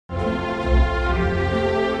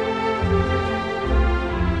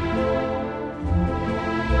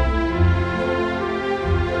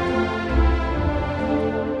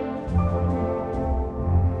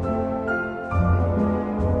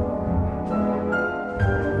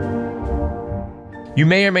You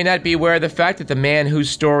may or may not be aware of the fact that the man whose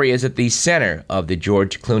story is at the center of the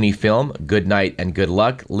George Clooney film, Good Night and Good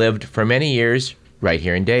Luck, lived for many years right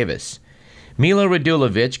here in Davis. Milo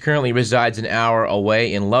Radulovich currently resides an hour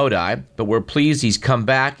away in Lodi, but we're pleased he's come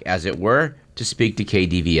back, as it were, to speak to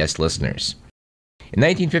KDVS listeners. In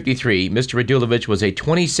 1953, Mr. Radulovich was a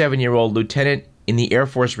 27-year-old lieutenant in the Air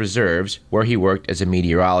Force Reserves, where he worked as a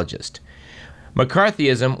meteorologist.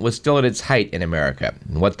 McCarthyism was still at its height in America,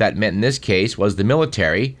 and what that meant in this case was the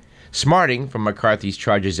military, smarting from McCarthy's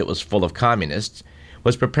charges it was full of communists,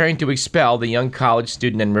 was preparing to expel the young college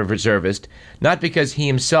student and reservist, not because he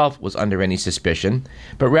himself was under any suspicion,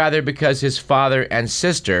 but rather because his father and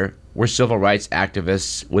sister were civil rights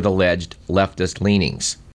activists with alleged leftist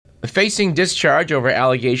leanings. Facing discharge over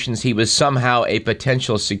allegations he was somehow a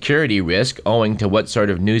potential security risk owing to what sort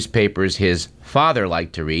of newspapers his father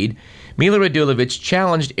liked to read, Milo Radulovich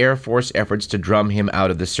challenged Air Force efforts to drum him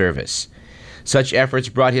out of the service. Such efforts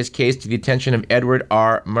brought his case to the attention of Edward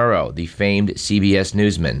R. Murrow, the famed CBS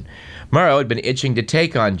newsman. Murrow had been itching to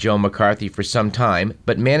take on Joe McCarthy for some time,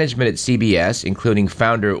 but management at CBS, including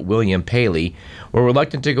founder William Paley, were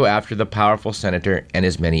reluctant to go after the powerful senator and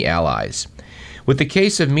his many allies. With the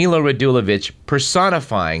case of Milo Radulovich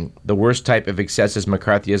personifying the worst type of excesses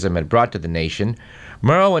McCarthyism had brought to the nation,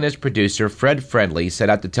 Murrow and his producer, Fred Friendly, set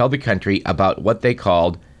out to tell the country about what they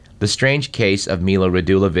called the strange case of Milo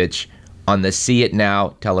Radulovich on the See It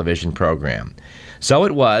Now television program. So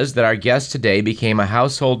it was that our guest today became a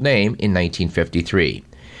household name in 1953.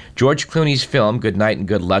 George Clooney's film Good Night and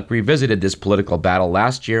Good Luck revisited this political battle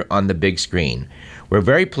last year on the big screen. We're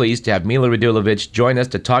very pleased to have Milo Radulovich join us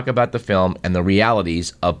to talk about the film and the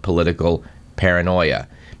realities of political paranoia.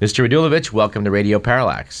 Mr. Radulovich, welcome to Radio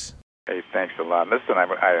Parallax. Hey, thanks a lot. Listen, I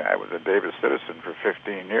was a Davis citizen for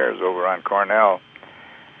 15 years over on Cornell.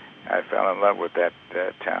 I fell in love with that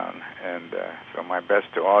town, and so my best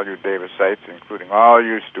to all you Davisites, including all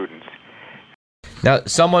you students. Now,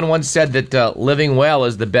 someone once said that living well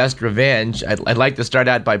is the best revenge. I'd like to start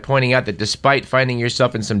out by pointing out that despite finding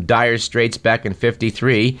yourself in some dire straits back in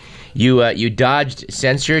 '53, you dodged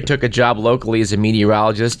censure, took a job locally as a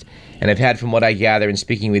meteorologist, and have had, from what I gather in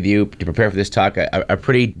speaking with you to prepare for this talk, a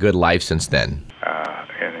pretty good life since then.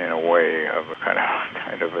 In a way of a kind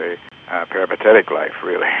of a peripatetic life,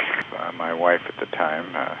 really. My wife at the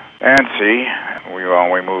time, Nancy,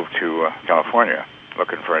 we moved to California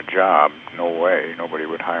looking for a job. No way, nobody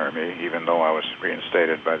would hire me, even though I was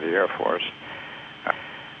reinstated by the Air Force.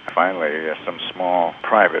 Finally, some small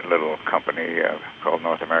private little company called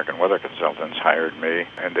North American Weather Consultants hired me,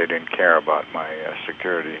 and they didn't care about my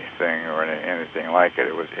security thing or anything like it.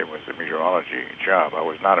 It was a meteorology job. I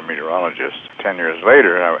was not a meteorologist. 10 years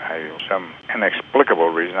later, some inexplicable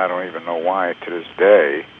reason, I don't even know why to this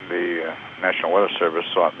day, the National Weather Service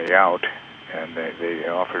sought me out, and they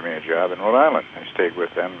offered me a job in Rhode Island. I stayed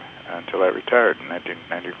with them until I retired in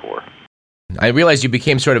 1994. I realize you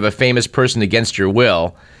became sort of a famous person against your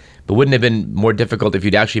will, but wouldn't it have been more difficult if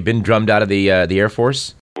you'd actually been drummed out of the Air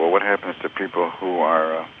Force? Well, what happens to people who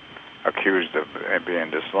are accused of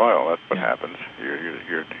being disloyal? That's what happens.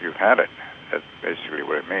 You've had it. That's basically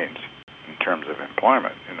what it means in terms of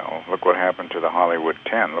employment. You know, look what happened to the Hollywood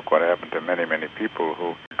 10. Look what happened to many people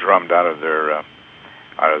who drummed out of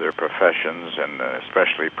their professions, and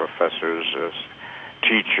especially professors,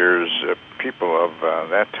 teachers, people of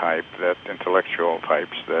that type, that intellectual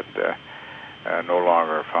types that no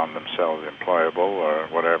longer found themselves employable or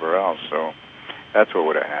whatever else. So that's what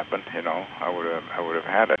would have happened. You know, I would have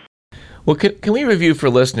had it. Well, can we review for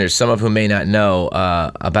listeners, some of whom may not know,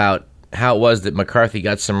 about how it was that McCarthy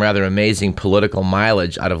got some rather amazing political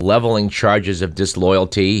mileage out of leveling charges of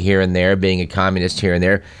disloyalty here and there, being a communist here and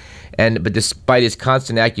there. But despite his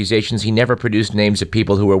constant accusations, he never produced names of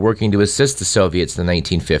people who were working to assist the Soviets in the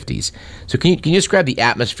 1950s. So can you describe the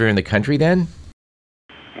atmosphere in the country then?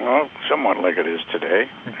 Well, somewhat like it is today,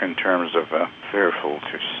 in terms of fearful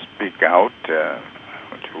to speak out, to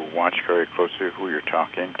watch very closely who you're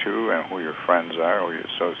talking to and who your friends are, who you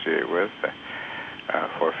associate with,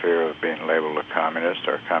 for fear of being labeled a communist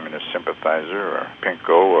or a communist sympathizer or pinko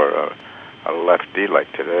or a lefty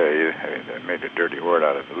like today. They made a dirty word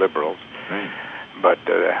out of the liberals. Right. But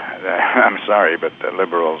I'm sorry, but the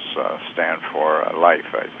liberals stand for life,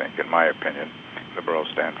 I think, in my opinion. Liberals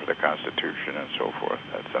stand for the Constitution and so forth.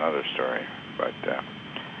 That's another story. But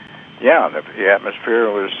the atmosphere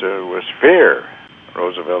was fear.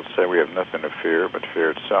 Roosevelt said we have nothing to fear but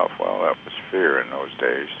fear itself. Well, that was fear in those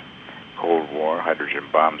days. Cold War, hydrogen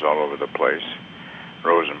bombs all over the place.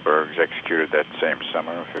 Rosenberg's executed that same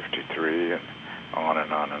summer, 53, and on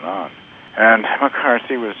and on and on. And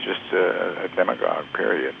McCarthy was just a demagogue,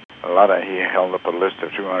 period. He held up a list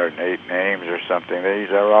of 208 names or something.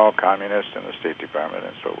 These are all communists in the State Department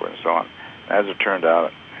and so forth and so on. As it turned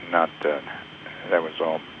out, that was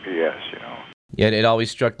all BS, Yet it always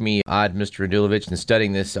struck me odd, Mr. Radulovich, in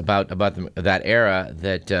studying this about that era,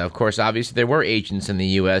 that, of course, obviously there were agents in the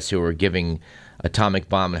U.S. who were giving atomic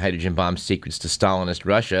bomb and hydrogen bomb secrets to Stalinist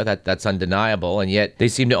Russia. That's undeniable, and yet they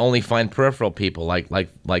seem to only find peripheral people like the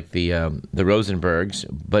Rosenbergs.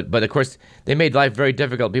 But of course, they made life very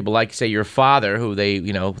difficult. People like, say, your father, who they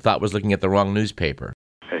thought was looking at the wrong newspaper.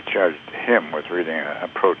 They charged him with reading a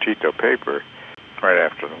pro-Tito paper right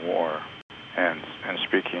after the war. And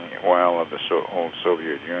speaking well of the old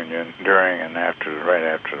Soviet Union during and right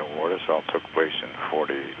after the war. This all took place in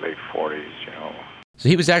late 40s, So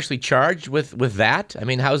he was actually charged with that? I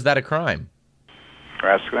mean, how's that a crime?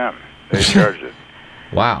 Ask them. They charged it.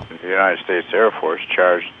 Wow. The United States Air Force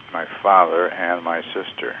charged my father and my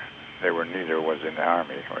sister. Neither was in the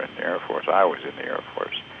Army or in the Air Force. I was in the Air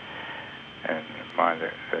Force. And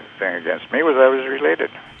the thing against me was I was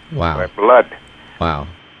related. Wow. By blood. Wow.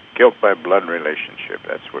 Guilt by blood relationship.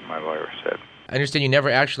 That's what my lawyer said. I understand you never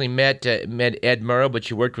actually met Ed Murrow, but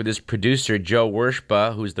you worked with his producer, Joe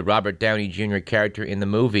Wershba, who's the Robert Downey Jr. character in the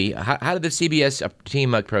movie. How did the CBS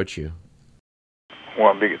team approach you?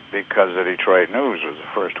 Well, because the Detroit News was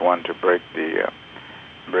the first one to break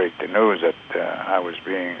the news that I was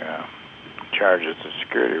being charged as a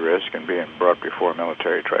security risk and being brought before a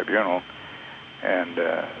military tribunal, and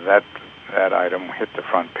that item hit the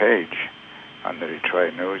front page on the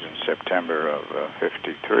Detroit News in September of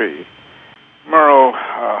 '53. Murrow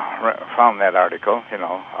found that article.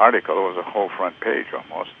 Article was a whole front page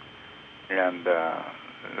almost, and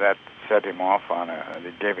that set him off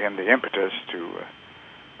it gave him the impetus to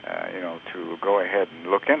go ahead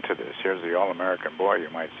and look into this. Here's the all-American boy,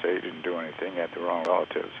 you might say. He didn't do anything. He had the wrong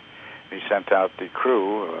relatives. He sent out the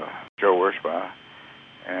crew, Joe Wershba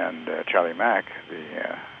and Charlie Mack,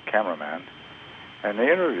 the cameraman, and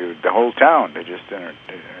they interviewed the whole town. They just didn't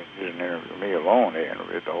interview me alone. They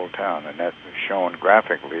interviewed the whole town, and that was shown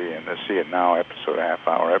graphically in the See It Now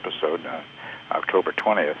half-hour episode, October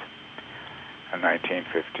 20th,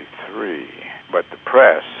 1953. But the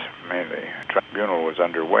press, mainly, the tribunal was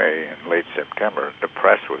underway in late September. The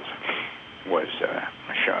press was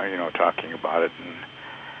talking about it,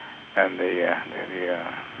 and the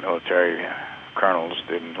military colonels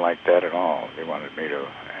didn't like that at all. They wanted me to,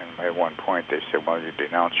 and at one point they said, well, you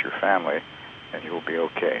denounce your family and you will be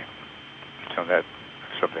okay. So that's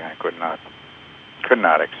something I could not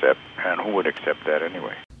accept, and who would accept that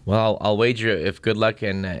anyway? Well, I'll wager if Good Luck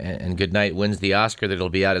and Good Night wins the Oscar, that it'll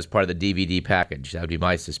be out as part of the DVD package. That would be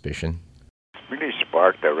my suspicion. It really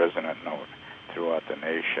sparked a resonant note throughout the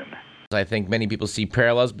nation. I think many people see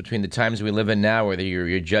parallels between the times we live in now, where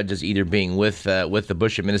your judges either being with the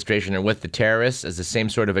Bush administration or with the terrorists, as the same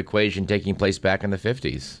sort of equation taking place back in the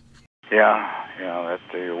 50s. Yeah, that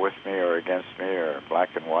you're with me or against me or black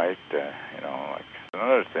and white. Like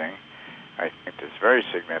another thing I think that's very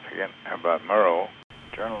significant about Murrow,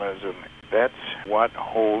 journalism, that's what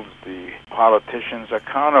holds the politicians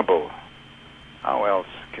accountable. How else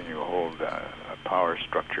can you hold power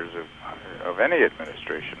structures of any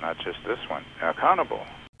administration, not just this one, accountable?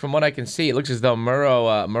 From what I can see, it looks as though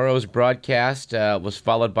Murrow's broadcast was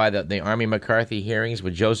followed by the Army McCarthy hearings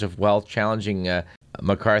with Joseph Welch challenging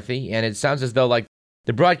McCarthy, and it sounds as though like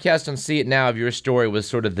the broadcast on See It Now of your story was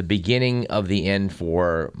sort of the beginning of the end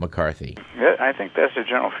for McCarthy. Yeah, I think that's the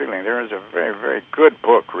general feeling. There is a very, very good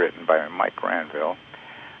book written by Mike Granville,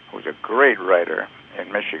 who's a great writer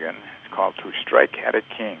in Michigan. It's called To Strike at a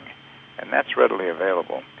King, and that's readily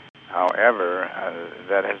available. However,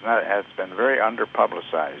 has been very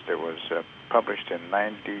underpublicized. It was published in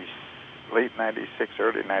late '96,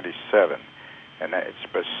 early '97, and it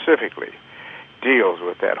specifically deals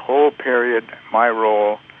with that whole period, my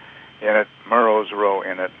role in it, Murrow's role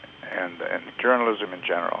in it, and journalism in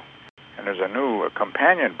general. And there's a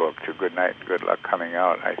companion book to Good Night, Good Luck coming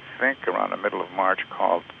out, I think, around the middle of March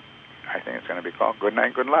I think it's going to be called Good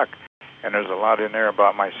Night, Good Luck. And there's a lot in there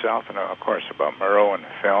about myself and, of course, about Murrow and the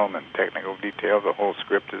film and technical details. The whole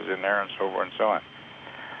script is in there and so forth and so on.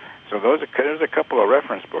 So there's a couple of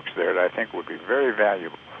reference books there that I think would be very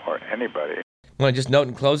valuable for anybody. Well, just note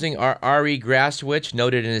in closing, R.E. Graswich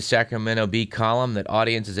noted in his Sacramento Bee column that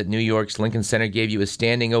audiences at New York's Lincoln Center gave you a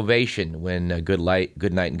standing ovation when Good Night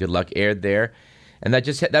and Good Luck aired there. And that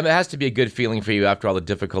has to be a good feeling for you after all the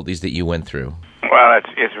difficulties that you went through. Well,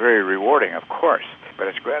 it's very rewarding, of course. But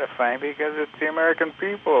it's gratifying because it's the American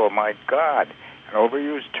people. My God.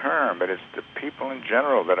 overused term, but it's the people in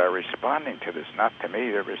general that are responding to this, not to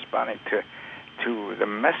me. They're responding to the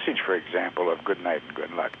message, for example, of good night and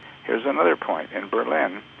good luck. Here's another point. In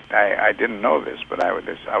Berlin, I didn't know this, but I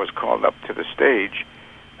was called up to the stage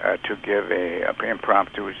to give a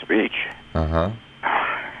impromptu speech. Uh-huh.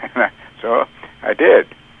 So I did.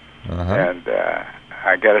 Uh-huh. And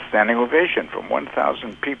I got a standing ovation from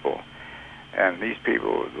 1,000 people. And these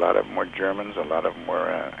people, a lot of them were Germans, a lot of them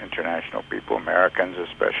were international people, Americans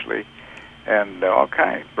especially, and all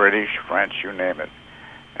kinds, British, French, you name it.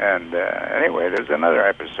 And anyway, there's another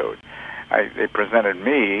episode. They presented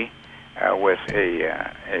me with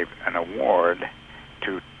an award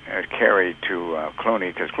to carry to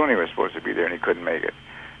Clooney, because Clooney was supposed to be there and he couldn't make it,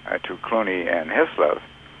 to Clooney and Hislop,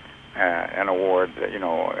 an award,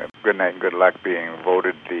 Good Night and Good Luck being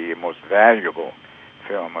voted the most valuable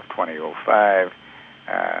film of 2005,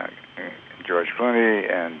 George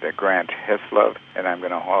Clooney and Grant Hislop, and I'm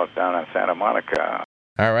going to haul it down on Santa Monica.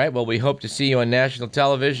 All right, well, we hope to see you on national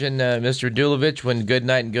television, Mr. Radulovich, when Good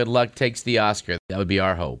Night and Good Luck takes the Oscar. That would be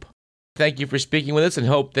our hope. Thank you for speaking with us, and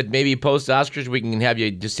hope that maybe post-Oscars we can have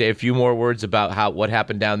you just say a few more words about what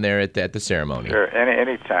happened down there at the ceremony. Sure,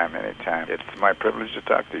 anytime. It's my privilege to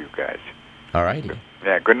talk to you guys. All righty.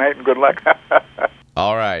 Yeah, good night and good luck.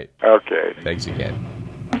 All right. Okay. Thanks again.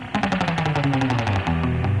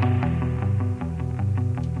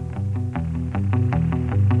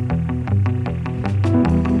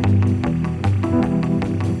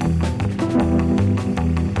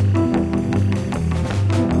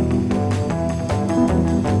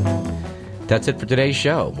 That's it for today's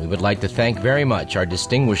show. We would like to thank very much our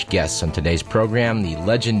distinguished guests on today's program, the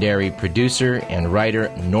legendary producer and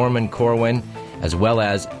writer Norman Corwin, as well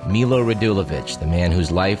as Milo Radulovich, the man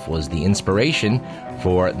whose life was the inspiration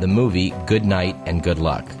for the movie Good Night and Good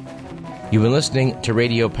Luck. You've been listening to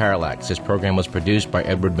Radio Parallax. This program was produced by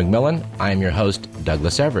Edward McMillan. I am your host,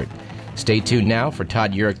 Douglas Everett. Stay tuned now for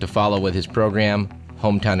Todd Urick to follow with his program,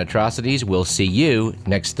 Hometown Atrocities. We'll see you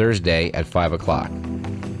next Thursday at 5 o'clock.